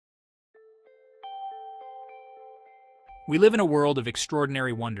We live in a world of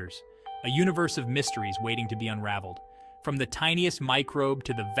extraordinary wonders, a universe of mysteries waiting to be unraveled. From the tiniest microbe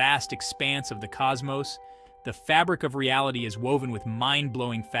to the vast expanse of the cosmos, the fabric of reality is woven with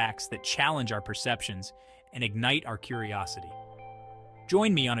mind-blowing facts that challenge our perceptions and ignite our curiosity.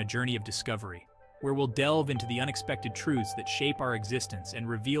 Join me on a journey of discovery, where we'll delve into the unexpected truths that shape our existence and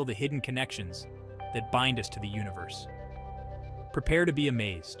reveal the hidden connections that bind us to the universe. Prepare to be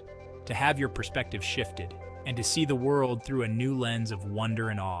amazed, to have your perspective shifted, and to see the world through a new lens of wonder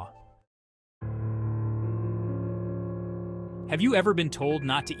and awe. Have you ever been told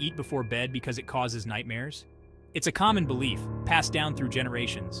not to eat before bed because it causes nightmares? It's a common belief, passed down through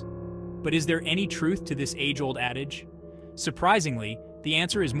generations. But is there any truth to this age-old adage? Surprisingly, the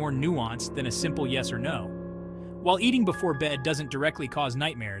answer is more nuanced than a simple yes or no. While eating before bed doesn't directly cause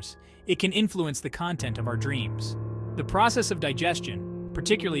nightmares, it can influence the content of our dreams. The process of digestion,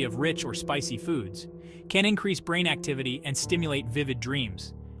 particularly of rich or spicy foods, can increase brain activity and stimulate vivid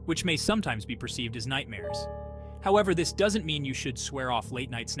dreams, which may sometimes be perceived as nightmares. However, this doesn't mean you should swear off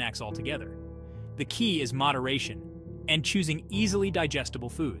late-night snacks altogether. The key is moderation and choosing easily digestible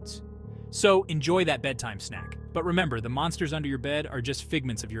foods. So enjoy that bedtime snack. But remember, the monsters under your bed are just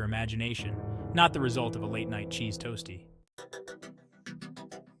figments of your imagination, not the result of a late-night cheese toastie.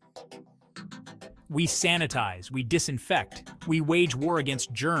 We sanitize, we disinfect, we wage war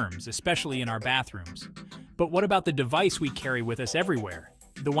against germs, especially in our bathrooms. But what about the device we carry with us everywhere?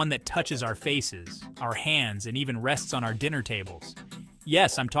 The one that touches our faces, our hands, and even rests on our dinner tables.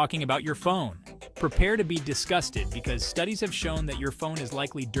 Yes, I'm talking about your phone. Prepare to be disgusted because studies have shown that your phone is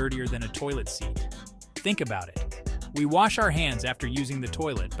likely dirtier than a toilet seat. Think about it. We wash our hands after using the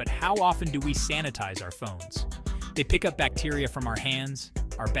toilet, but how often do we sanitize our phones? They pick up bacteria from our hands,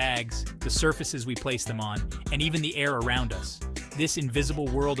 our bags, the surfaces we place them on, and even the air around us. This invisible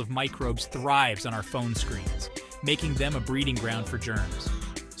world of microbes thrives on our phone screens, making them a breeding ground for germs.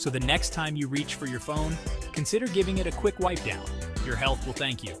 So the next time you reach for your phone, consider giving it a quick wipe down. Your health will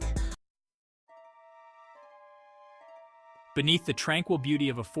thank you. Beneath the tranquil beauty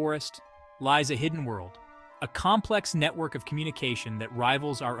of a forest lies a hidden world, a complex network of communication that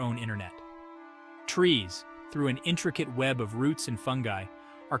rivals our own internet. Trees, through an intricate web of roots and fungi,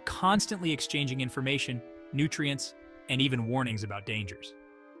 are constantly exchanging information, nutrients, and even warnings about dangers.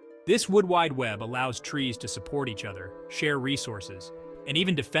 This wood wide web allows trees to support each other, share resources, and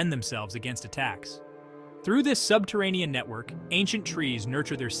even defend themselves against attacks. Through this subterranean network, ancient trees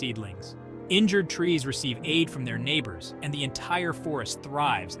nurture their seedlings. Injured trees receive aid from their neighbors, and the entire forest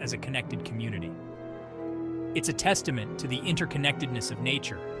thrives as a connected community. It's a testament to the interconnectedness of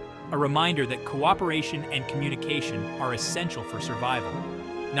nature, a reminder that cooperation and communication are essential for survival,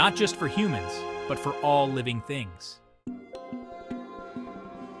 not just for humans, but for all living things.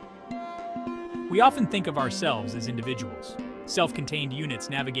 We often think of ourselves as individuals, self-contained units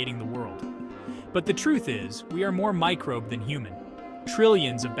navigating the world. But the truth is, we are more microbe than human.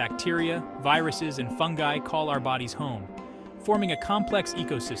 Trillions of bacteria, viruses, and fungi call our bodies home, forming a complex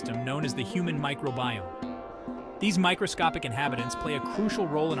ecosystem known as the human microbiome. These microscopic inhabitants play a crucial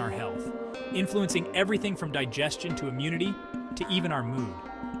role in our health, influencing everything from digestion to immunity to even our mood.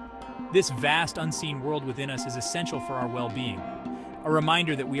 This vast, unseen world within us is essential for our well-being, a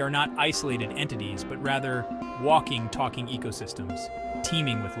reminder that we are not isolated entities, but rather walking, talking ecosystems,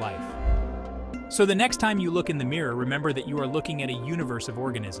 teeming with life. So the next time you look in the mirror, remember that you are looking at a universe of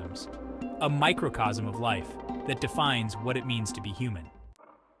organisms, a microcosm of life that defines what it means to be human.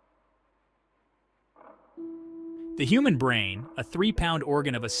 The human brain, a 3-pound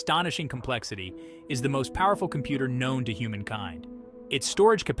organ of astonishing complexity, is the most powerful computer known to humankind. Its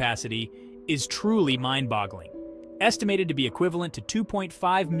storage capacity is truly mind-boggling, estimated to be equivalent to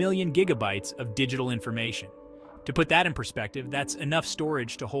 2.5 million gigabytes of digital information. To put that in perspective, that's enough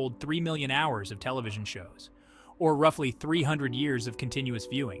storage to hold 3 million hours of television shows, or roughly 300 years of continuous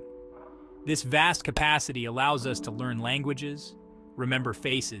viewing. This vast capacity allows us to learn languages, remember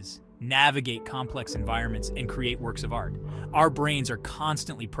faces, navigate complex environments, and create works of art. Our brains are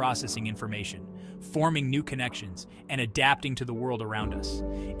constantly processing information, forming new connections, and adapting to the world around us.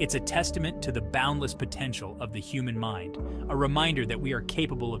 It's a testament to the boundless potential of the human mind, a reminder that we are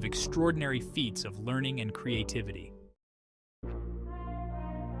capable of extraordinary feats of learning and creativity.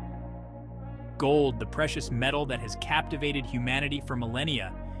 Gold, the precious metal that has captivated humanity for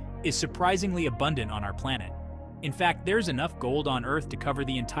millennia, is surprisingly abundant on our planet. In fact, there's enough gold on Earth to cover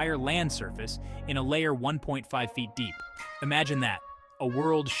the entire land surface in a layer 1.5 feet deep. Imagine that, a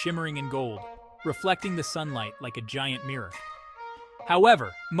world shimmering in gold, reflecting the sunlight like a giant mirror.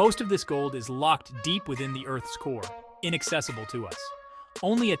 However, most of this gold is locked deep within the Earth's core, inaccessible to us.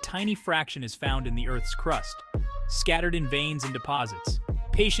 Only a tiny fraction is found in the Earth's crust, scattered in veins and deposits,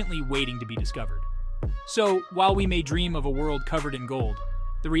 patiently waiting to be discovered. So, while we may dream of a world covered in gold,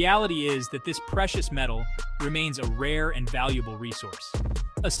 the reality is that this precious metal remains a rare and valuable resource,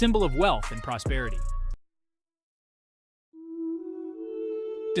 a symbol of wealth and prosperity.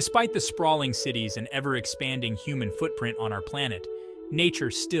 Despite the sprawling cities and ever-expanding human footprint on our planet,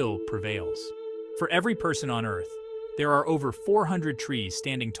 nature still prevails. For every person on Earth, there are over 400 trees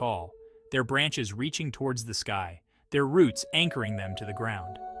standing tall, their branches reaching towards the sky, their roots anchoring them to the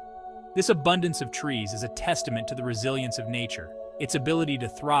ground. This abundance of trees is a testament to the resilience of nature, its ability to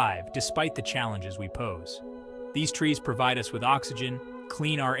thrive despite the challenges we pose. These trees provide us with oxygen,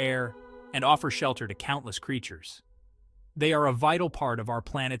 clean our air, and offer shelter to countless creatures. They are a vital part of our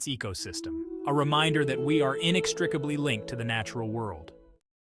planet's ecosystem, a reminder that we are inextricably linked to the natural world.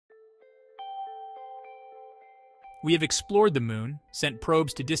 We have explored the moon, sent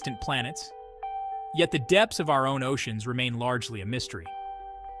probes to distant planets, yet the depths of our own oceans remain largely a mystery.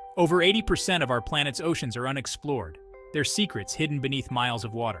 Over 80% of our planet's oceans are unexplored, their secrets hidden beneath miles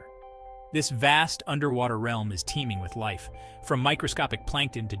of water. This vast underwater realm is teeming with life, from microscopic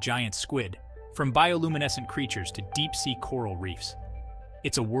plankton to giant squid, from bioluminescent creatures to deep-sea coral reefs.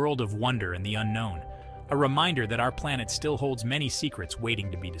 It's a world of wonder and the unknown, a reminder that our planet still holds many secrets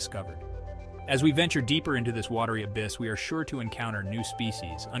waiting to be discovered. As we venture deeper into this watery abyss, we are sure to encounter new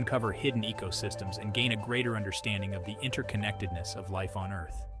species, uncover hidden ecosystems, and gain a greater understanding of the interconnectedness of life on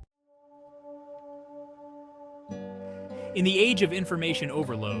Earth. In the age of information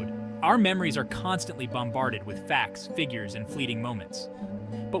overload, our memories are constantly bombarded with facts, figures, and fleeting moments.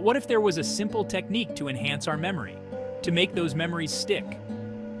 But what if there was a simple technique to enhance our memory, to make those memories stick?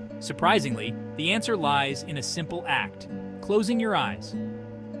 Surprisingly, the answer lies in a simple act: closing your eyes.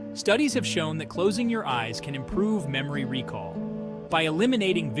 Studies have shown that closing your eyes can improve memory recall. By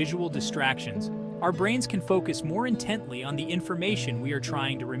eliminating visual distractions, our brains can focus more intently on the information we are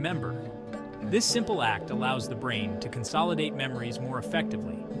trying to remember. This simple act allows the brain to consolidate memories more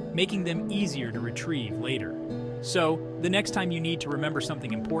effectively, making them easier to retrieve later. So, the next time you need to remember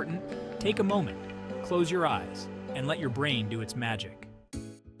something important, take a moment, close your eyes, and let your brain do its magic.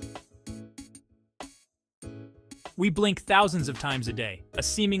 We blink thousands of times a day, a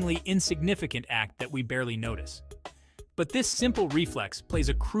seemingly insignificant act that we barely notice. But this simple reflex plays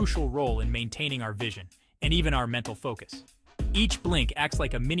a crucial role in maintaining our vision, and even our mental focus. Each blink acts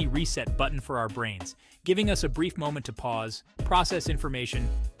like a mini reset button for our brains, giving us a brief moment to pause, process information,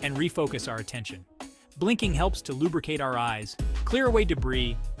 and refocus our attention. Blinking helps to lubricate our eyes, clear away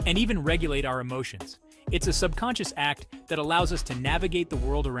debris, and even regulate our emotions. It's a subconscious act that allows us to navigate the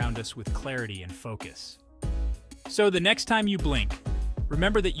world around us with clarity and focus. So the next time you blink,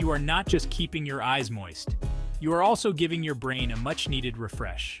 remember that you are not just keeping your eyes moist, you are also giving your brain a much-needed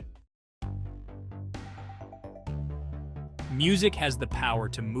refresh. Music has the power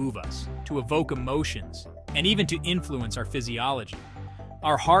to move us, to evoke emotions, and even to influence our physiology.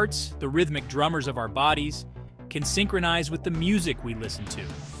 Our hearts, the rhythmic drummers of our bodies, can synchronize with the music we listen to.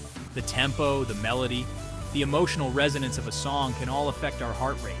 The tempo, the melody, the emotional resonance of a song can all affect our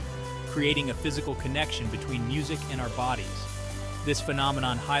heart rate, creating a physical connection between music and our bodies. This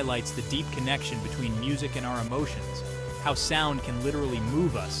phenomenon highlights the deep connection between music and our emotions, how sound can literally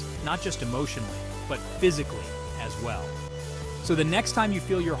move us, not just emotionally, but physically as well. So the next time you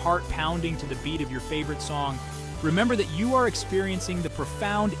feel your heart pounding to the beat of your favorite song, remember that you are experiencing the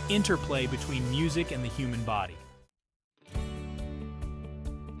profound interplay between music and the human body.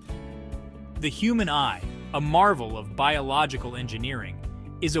 The human eye, a marvel of biological engineering,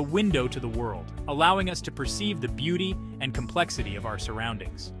 is a window to the world, allowing us to perceive the beauty and complexity of our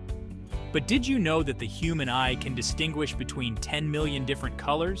surroundings. But did you know that the human eye can distinguish between 10 million different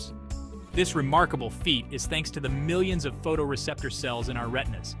colors? This remarkable feat is thanks to the millions of photoreceptor cells in our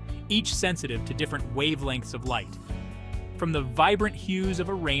retinas, each sensitive to different wavelengths of light. From the vibrant hues of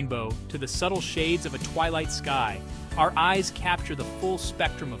a rainbow to the subtle shades of a twilight sky, our eyes capture the full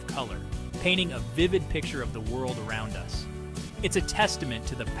spectrum of color, painting a vivid picture of the world around us. It's a testament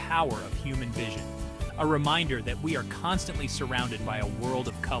to the power of human vision, a reminder that we are constantly surrounded by a world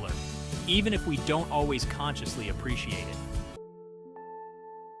of color, even if we don't always consciously appreciate it.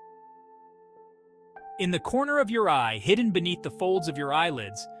 In the corner of your eye, hidden beneath the folds of your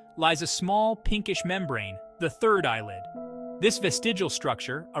eyelids, lies a small pinkish membrane, the third eyelid. This vestigial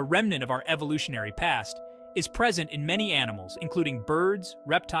structure, a remnant of our evolutionary past, is present in many animals, including birds,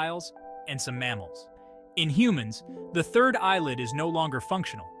 reptiles, and some mammals. In humans, the third eyelid is no longer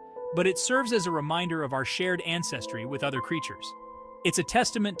functional, but it serves as a reminder of our shared ancestry with other creatures. It's a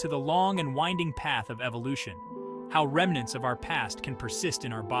testament to the long and winding path of evolution, how remnants of our past can persist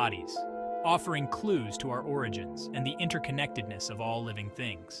in our bodies. offering clues to our origins and the interconnectedness of all living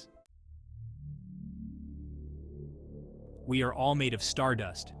things. We are all made of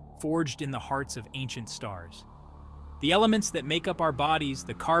stardust, forged in the hearts of ancient stars. The elements that make up our bodies,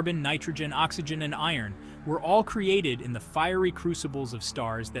 the carbon, nitrogen, oxygen, and iron, were all created in the fiery crucibles of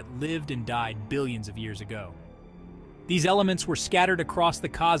stars that lived and died billions of years ago. These elements were scattered across the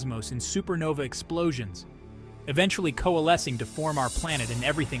cosmos in supernova explosions, eventually coalescing to form our planet and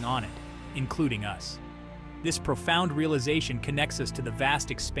everything on it, including us. This profound realization connects us to the vast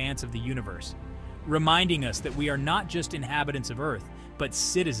expanse of the universe, reminding us that we are not just inhabitants of Earth, but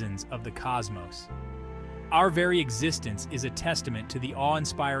citizens of the cosmos. Our very existence is a testament to the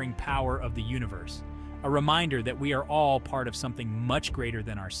awe-inspiring power of the universe, a reminder that we are all part of something much greater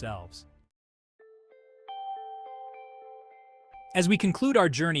than ourselves. As we conclude our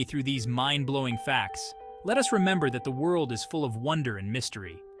journey through these mind-blowing facts, let us remember that the world is full of wonder and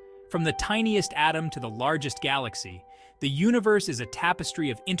mystery. From the tiniest atom to the largest galaxy, the universe is a tapestry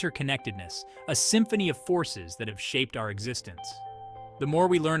of interconnectedness, a symphony of forces that have shaped our existence. The more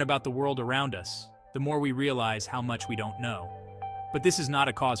we learn about the world around us, the more we realize how much we don't know. But this is not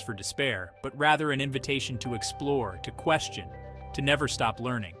a cause for despair, but rather an invitation to explore, to question, to never stop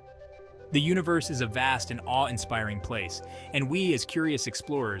learning. The universe is a vast and awe-inspiring place, and we, as curious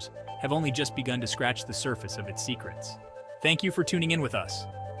explorers, have only just begun to scratch the surface of its secrets. Thank you for tuning in with us.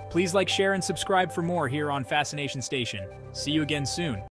 Please like, share, and subscribe for more here on Fascination Station. See you again soon.